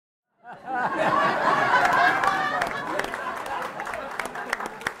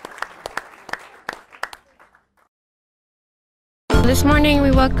this morning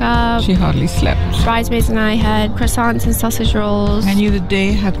we woke up. She hardly slept. Bridesmaids and I had croissants and sausage rolls. I knew the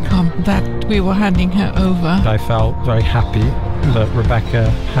day had come that we were handing her over. I felt very happy that Rebecca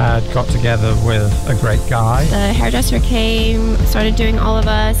had got together with a great guy. The hairdresser came, started doing all of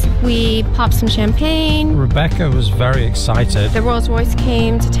us. We popped some champagne. Rebecca was very excited. The Rolls Royce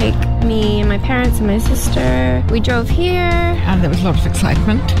came to take me and my parents and my sister. We drove here. And there was a lot of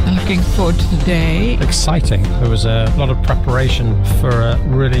excitement. I'm looking forward to the day. Exciting. There was a lot of preparation for a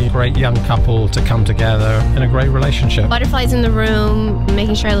really great young couple to come together in a great relationship. Butterflies in the room,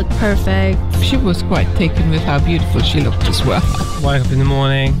 making sure I looked perfect. She was quite taken with how beautiful she looked as well. Woke up in the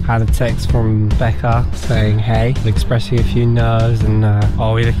morning, had a text from Becca saying hey, expressing a few nerves and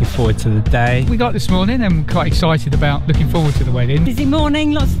are we looking forward to the day. We got this morning and we're quite excited about looking forward to the wedding. Busy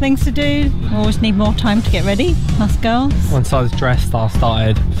morning, lots of things to do. Always need more time to get ready, us girls. Once I was dressed, I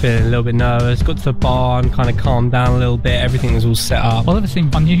started feeling a little bit nervous. Got to the bar and kind of calmed down a little bit. Everything was all set up. Oliver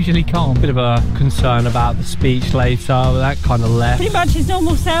seemed unusually calm. Bit of a concern about the speech later, but that kind of left. Pretty much his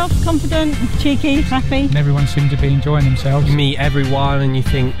normal self, confident, cheeky, happy. And everyone seemed to be enjoying themselves. You meet everyone and you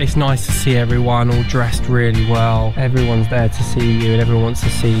think it's nice to see everyone all dressed really well. Everyone's there to see you and everyone wants to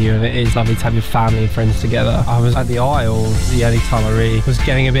see you, and it is lovely to have your family and friends together. I was at the aisle the only time I really was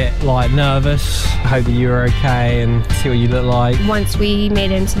getting a bit nervous. I hope that you were okay and see what you look like. Once we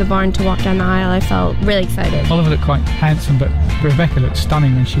made it into the barn to walk down the aisle, I felt really excited. Oliver looked quite handsome, but Rebecca looked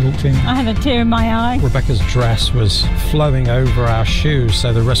stunning when she walked in. I had a tear in my eye. Rebecca's dress was flowing over our shoes,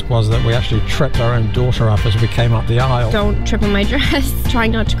 so the risk was that we actually tripped our own daughter up as we came up the aisle. Don't trip on my dress.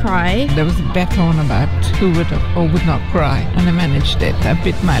 Trying not to cry. There was a bet on about who would or would not cry, and I managed it. I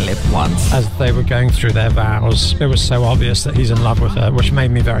bit my lip once. As they were going through their vows, it was so obvious that he's in love with her, which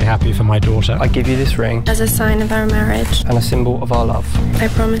made me very happy for my daughter. I give you this ring As a sign of our marriage, and a symbol of our love, I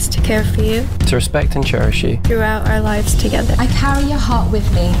promise to care for you to respect and cherish you throughout our lives together. I carry your heart with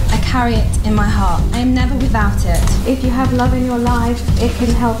me. I carry it in my heart. I am never without it. If you have love in your life, it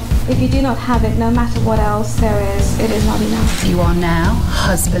can help. If you do not have it, no matter what else there is, it is not enough. You are now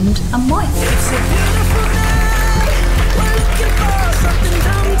husband and wife. It's a beautiful night. We're looking for something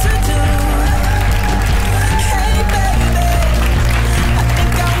dumb to do. Hey baby, I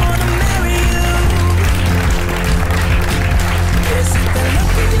think I wanna marry you. Is it the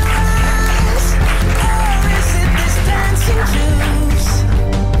look in your eyes, or is it this dancing juice?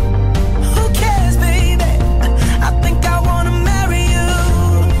 Who cares, baby? I think I wanna marry you.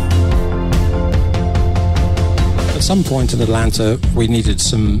 At some point in Atlanta, we needed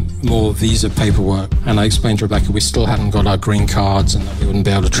some more visa paperwork, and I explained to Rebecca we still hadn't got our green cards and that we wouldn't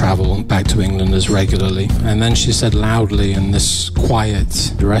be able to travel back to England as regularly. And then she said loudly in this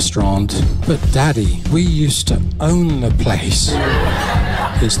quiet restaurant, "But Daddy, we used to own the place."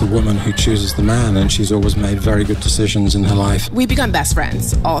 It's the woman who chooses the man, and she's always made very good decisions in her life. We've become best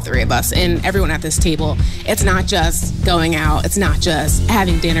friends, all three of us, and everyone at this table. It's not just going out, it's not just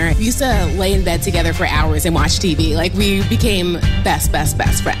having dinner. We used to lay in bed together for hours and watch TV. Like, we became best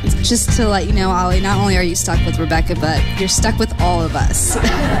friends. Just to let you know, Ollie, not only are you stuck with Rebecca, but you're stuck with all of us.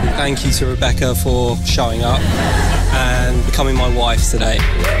 Thank you to Rebecca for showing up and becoming my wife today.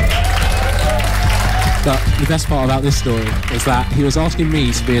 But the best part about this story is that he was asking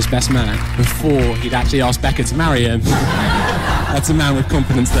me to be his best man before he'd actually asked Becca to marry him. That's a man with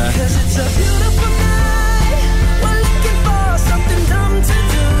confidence there. 'Cause it's a beautiful night. We're looking for something dumb to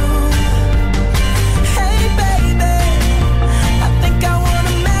do. Hey baby, I think I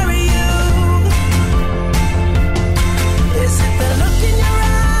wanna marry you. Is it the look in your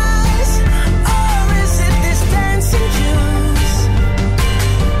eyes, or is it this dancing juice?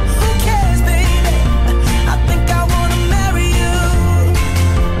 Who cares, baby? I think I wanna marry you.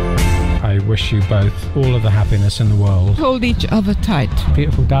 I wish you both all of the happiness in the world. Hold each other tight.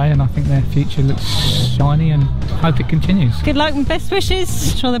 Beautiful day, and I think their future looks shiny, and hope it continues. Good luck and best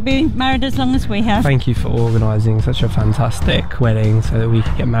wishes. Sure they'll be married as long as we have. Thank you for organising such a fantastic wedding so that we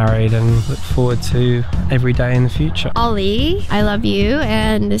could get married, and look forward to every day in the future. Ollie, I love you,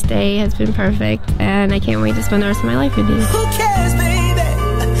 and this day has been perfect, and I can't wait to spend the rest of my life with you. Who cares, baby?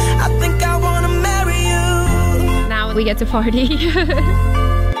 I think I wanna marry you. Now we get to party.